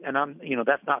 and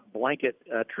that's not blanket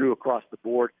true across the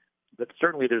board, but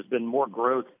certainly there's been more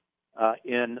growth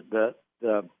in the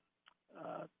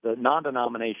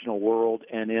non-denominational world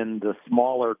and in the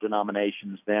smaller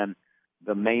denominations than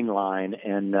the main line.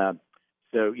 And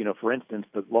so, for instance,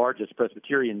 the largest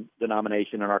Presbyterian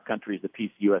denomination in our country is the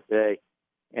PCUSA,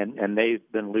 and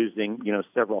they've been losing,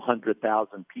 several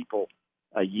 100,000 people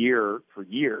a year for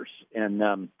years.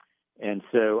 And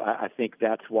so I think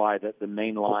that's why the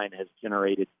main line has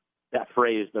generated that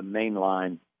phrase. The main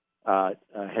line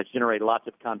has generated lots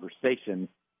of conversation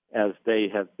as they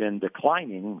have been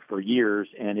declining for years.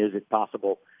 And is it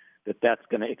possible that that's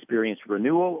going to experience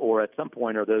renewal, or at some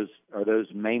point are those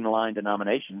mainline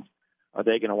denominations, are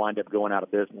they going to wind up going out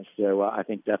of business? So I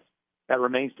think that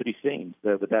remains to be seen.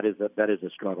 So, but that is a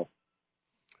struggle.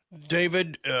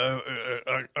 David,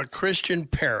 a Christian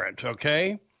parent,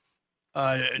 okay?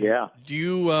 Yeah. Do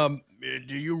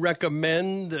you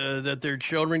recommend that their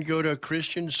children go to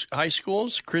Christian high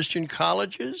schools, Christian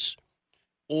colleges,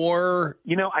 or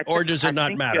does it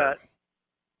not matter?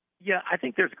 Yeah, I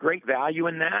think there's great value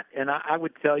in that, and I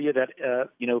would tell you that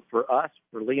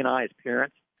for Lee and I as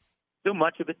parents, so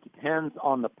much of it depends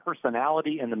on the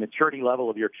personality and the maturity level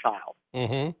of your child.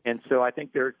 Mm-hmm. And so I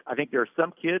think there are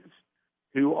some kids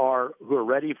who are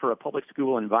ready for a public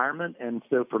school environment, and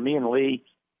so for me and Lee,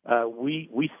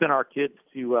 we sent our kids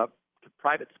to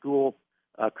private school,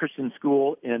 Christian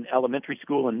school in elementary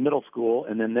school and middle school,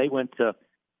 and then they went to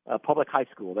public high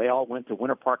school. They all went to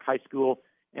Winter Park High School,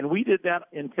 and we did that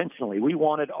intentionally. We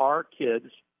wanted our kids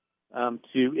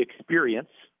to experience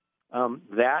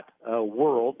that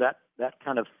world, that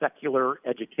kind of secular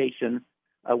education,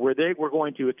 where they were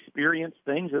going to experience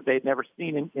things that they'd never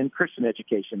seen in Christian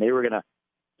education. They were going to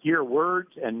hear words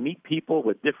and meet people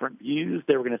with different views.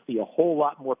 They were going to see a whole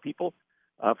lot more people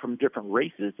from different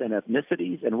races and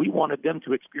ethnicities, and we wanted them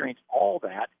to experience all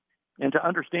that and to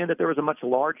understand that there was a much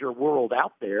larger world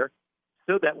out there,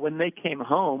 so that when they came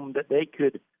home, that they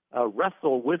could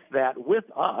wrestle with that with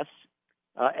us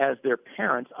as their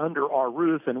parents under our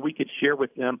roof, and we could share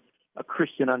with them a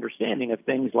Christian understanding of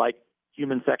things like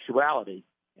human sexuality,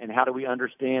 and how do we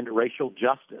understand racial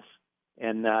justice,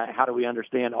 and how do we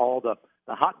understand all the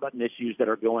hot-button issues that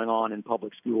are going on in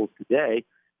public schools today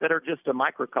that are just a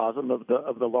microcosm of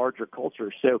the larger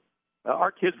culture. So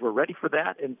our kids were ready for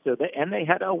that, and so they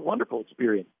had a wonderful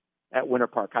experience at Winter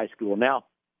Park High School. Now,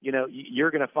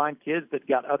 you're going to find kids that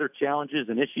got other challenges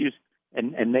and issues,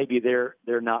 and maybe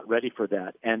they're not ready for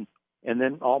that. And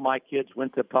then all my kids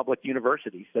went to public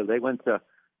universities, so they went to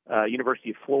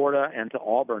University of Florida and to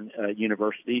Auburn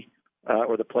University,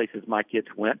 or the places my kids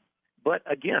went. But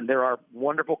again, there are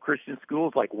wonderful Christian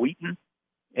schools like Wheaton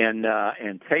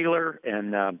and Taylor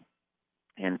and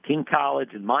King College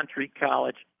and Montreat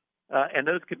College, and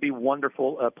those could be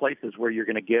wonderful places where you're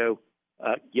going to go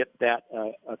get that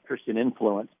Christian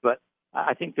influence. But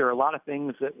I think there are a lot of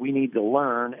things that we need to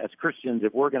learn as Christians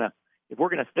if we're going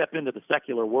to step into the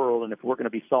secular world, and if we're going to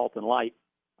be salt and light.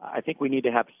 I think we need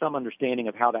to have some understanding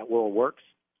of how that world works,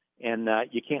 and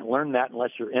you can't learn that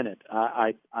unless you're in it.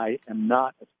 I am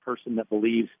not a person that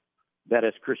believes that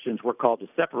as Christians we're called to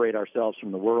separate ourselves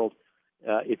from the world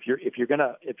if you're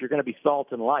gonna be salt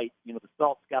and light, the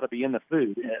salt's got to be in the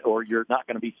food, or you're not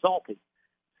going to be salty.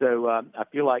 So I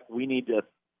feel like we need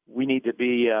to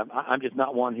be. I'm just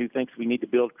not one who thinks we need to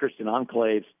build Christian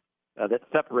enclaves that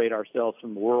separate ourselves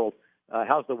from the world.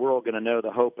 How's the world going to know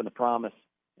the hope and the promise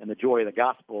and the joy of the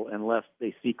gospel unless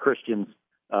they see Christians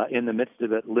in the midst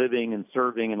of it, living and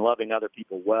serving and loving other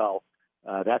people well?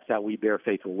 That's how we bear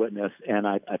faithful witness, and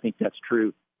I think that's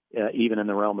true even in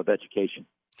the realm of education.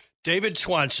 David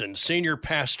Swanson, senior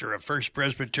pastor of First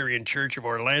Presbyterian Church of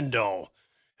Orlando,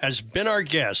 has been our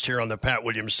guest here on the Pat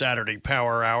Williams Saturday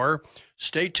Power Hour.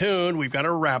 Stay tuned. We've got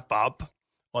a wrap-up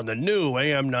on the new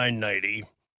AM 990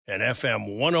 and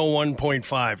FM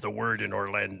 101.5, The Word in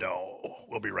Orlando.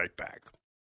 We'll be right back.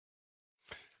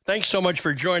 Thanks so much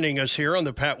for joining us here on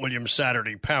the Pat Williams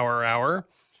Saturday Power Hour.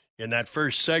 In that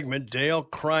first segment, Dale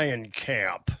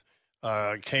Kreienkamp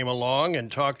came along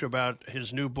and talked about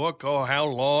his new book, Oh, How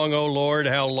Long, Oh, Lord,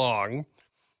 How Long?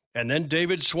 And then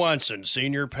David Swanson,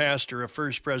 senior pastor of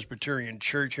First Presbyterian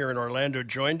Church here in Orlando,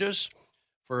 joined us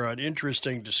for an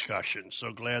interesting discussion.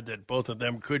 So glad that both of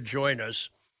them could join us.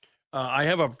 I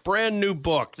have a brand new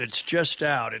book that's just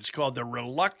out. It's called The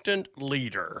Reluctant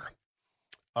Leader.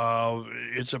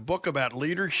 It's a book about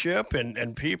leadership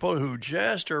and people who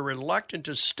just are reluctant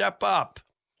to step up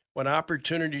when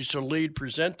opportunities to lead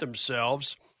present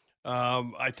themselves.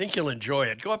 I think you'll enjoy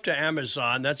it. Go up to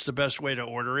Amazon. That's the best way to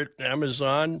order it.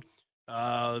 Amazon.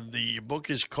 The book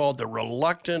is called The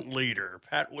Reluctant Leader.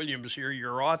 Pat Williams here,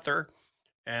 your author,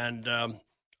 and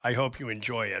I hope you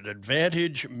enjoy it.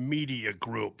 Advantage Media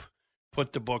Group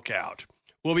put the book out.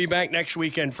 We'll be back next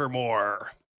weekend for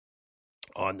more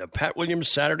on the Pat Williams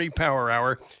Saturday Power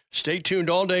Hour. Stay tuned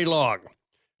all day long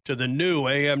to the new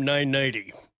AM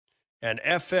 990 and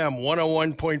FM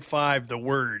 101.5, The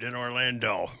Word in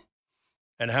Orlando.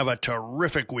 And have a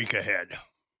terrific week ahead.